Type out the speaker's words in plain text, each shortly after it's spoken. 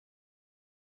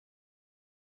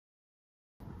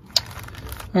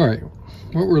All right,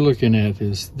 what we're looking at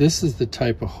is this is the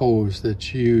type of hose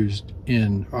that's used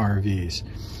in RVs.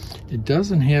 It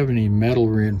doesn't have any metal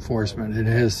reinforcement. It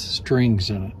has strings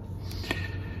in it.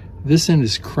 This end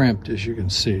is crimped, as you can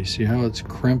see. See how it's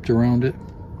crimped around it?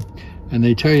 And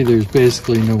they tell you there's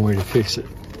basically no way to fix it.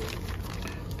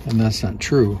 And that's not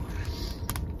true.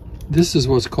 This is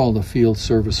what's called a field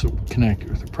serviceable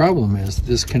connector. The problem is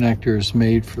this connector is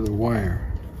made for the wire.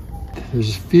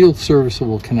 There's field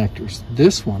serviceable connectors.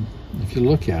 This one, if you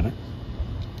look at it,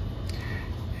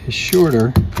 is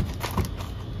shorter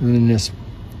than this one.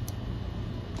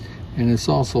 And it's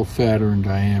also fatter in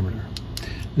diameter.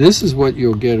 This is what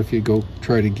you'll get if you go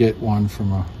try to get one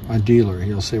from a dealer.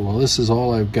 He'll say, well, this is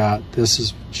all I've got.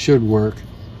 This should work.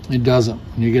 It doesn't.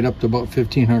 When you get up to about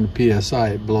 1500 psi,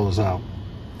 it blows out.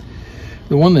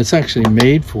 The one that's actually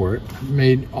made for it,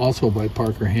 made also by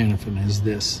Parker Hannifin, is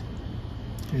this.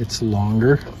 It's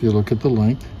longer, if you look at the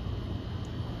length,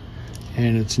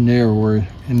 and it's narrower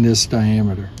in this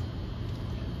diameter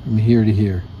from here to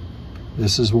here.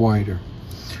 This is wider.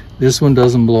 This one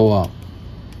doesn't blow out.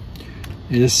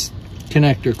 This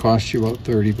connector costs you about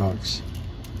 30 bucks,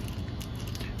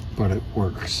 but it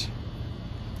works.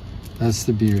 That's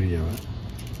the beauty of it.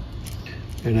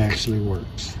 It actually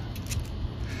works.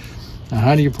 Now,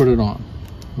 how do you put it on?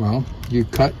 Well, you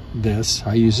cut this.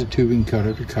 I use a tubing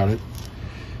cutter to cut it.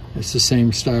 It's the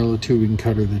same style of tubing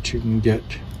cutter that you can get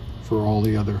for all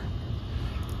the other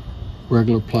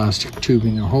regular plastic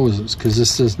tubing or hoses, because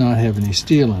this does not have any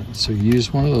steel in it. So you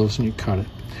use one of those and you cut it.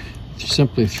 You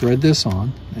simply thread this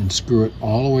on and screw it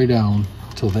all the way down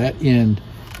till that end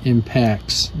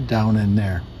impacts down in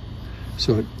there.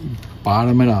 So it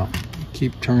bottom it out.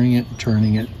 Keep turning it and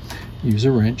turning it. Use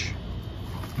a wrench.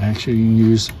 Actually, you can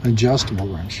use adjustable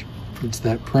wrench. It's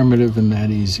that primitive and that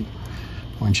easy.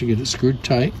 Once you get it screwed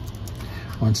tight,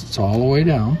 once it's all the way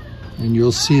down, and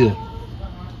you'll see it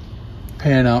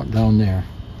pan out down there.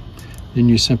 Then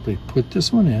you simply put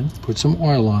this one in, put some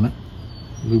oil on it,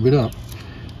 lube it up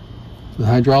with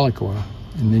hydraulic oil,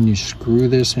 and then you screw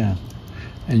this in.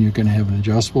 And you're going to have an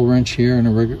adjustable wrench here and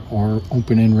a regular or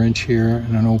open-end wrench here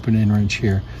and an open-end wrench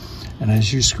here. And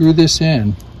as you screw this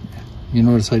in, you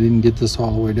notice I didn't get this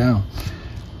all the way down.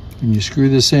 When you screw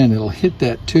this in, it'll hit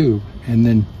that tube, and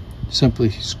then simply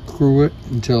screw it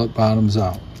until it bottoms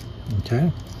out.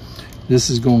 Okay? This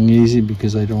is going easy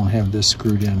because I don't have this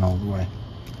screwed in all the way.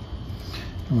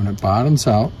 And when it bottoms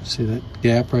out, see that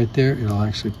gap right there? It'll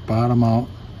actually bottom out,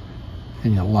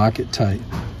 and you'll lock it tight.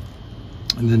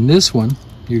 And then this one,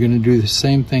 you're going to do the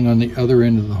same thing on the other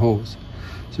end of the hose.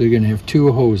 So you're going to have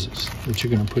two hoses that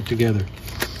you're going to put together.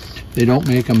 They don't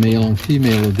make a male and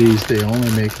female of these. They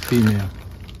only make female.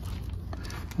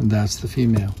 And that's the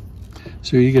female.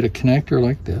 So you get a connector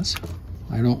like this.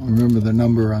 I don't remember the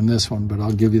number on this one, but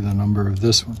I'll give you the number of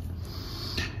this one.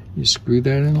 You screw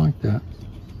that in like that.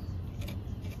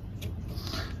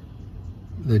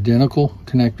 The identical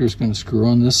connector is going to screw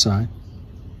on this side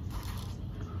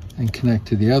and connect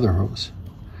to the other hose.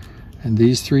 And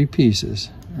these three pieces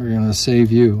are going to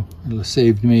save you, it'll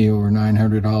save me over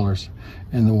 $900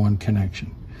 in the one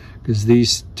connection. Because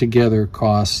these together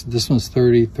cost, this one's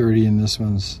 $30, and this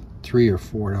one's $3 or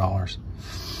 $4.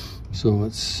 So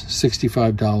it's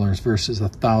 $65 versus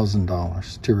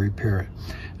 $1,000 to repair it.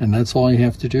 And that's all you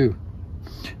have to do.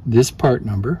 This part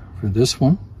number for this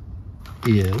one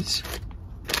is,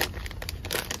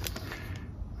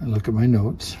 I look at my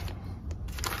notes,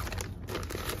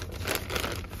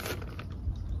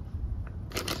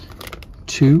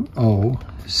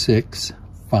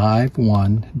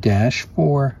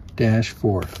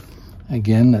 20651-4-4.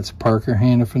 Again, that's Parker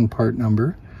Hannifin part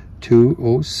number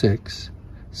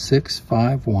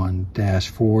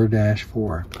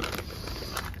 206-651-4-4.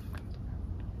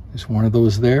 There's one of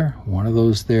those there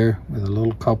with a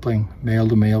little coupling,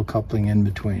 male-to-male coupling in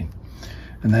between.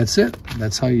 And that's it.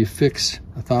 That's how you fix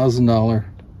a $1,000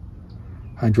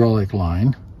 hydraulic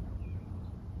line.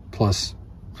 Plus,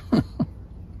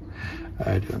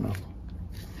 I don't know.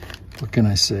 What can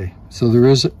I say? So there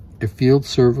is a field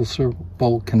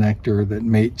serviceable connector that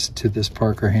mates to this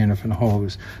Parker Hannifin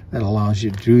hose that allows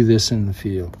you to do this in the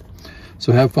field.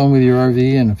 So have fun with your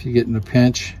RV, and if you get in a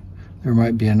pinch, there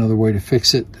might be another way to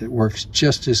fix it that works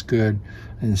just as good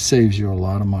and saves you a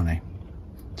lot of money.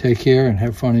 Take care and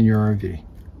have fun in your RV.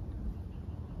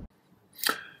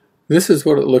 This is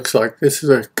what it looks like. This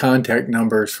is a contact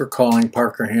numbers for calling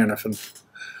Parker Hannifin.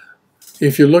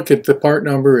 If you look at the part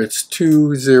number, it's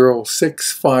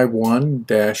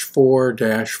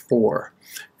 20651-4-4.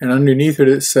 And underneath it,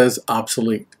 it says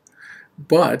obsolete.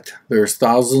 But there's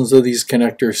thousands of these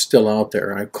connectors still out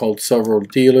there. I've called several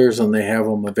dealers and they have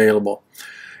them available.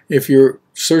 If you're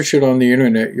search it on the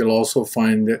internet, you'll also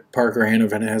find that Parker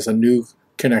Hannifin has a new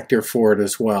connector for it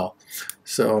as well.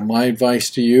 So my advice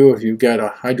to you, if you've got a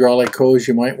hydraulic hose,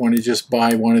 you might want to just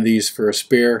buy one of these for a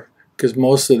spare, because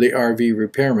most of the RV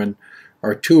repairmen,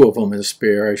 or two of them as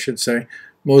spare I should say,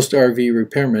 most RV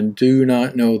repairmen do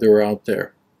not know they're out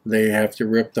there. They have to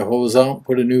rip the hose out,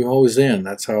 put a new hose in.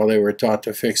 That's how they were taught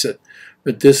to fix it.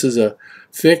 But this is a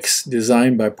fix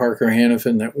designed by Parker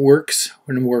Hannifin that works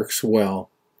and works well.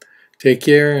 Take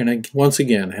care, and once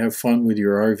again, have fun with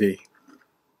your RV.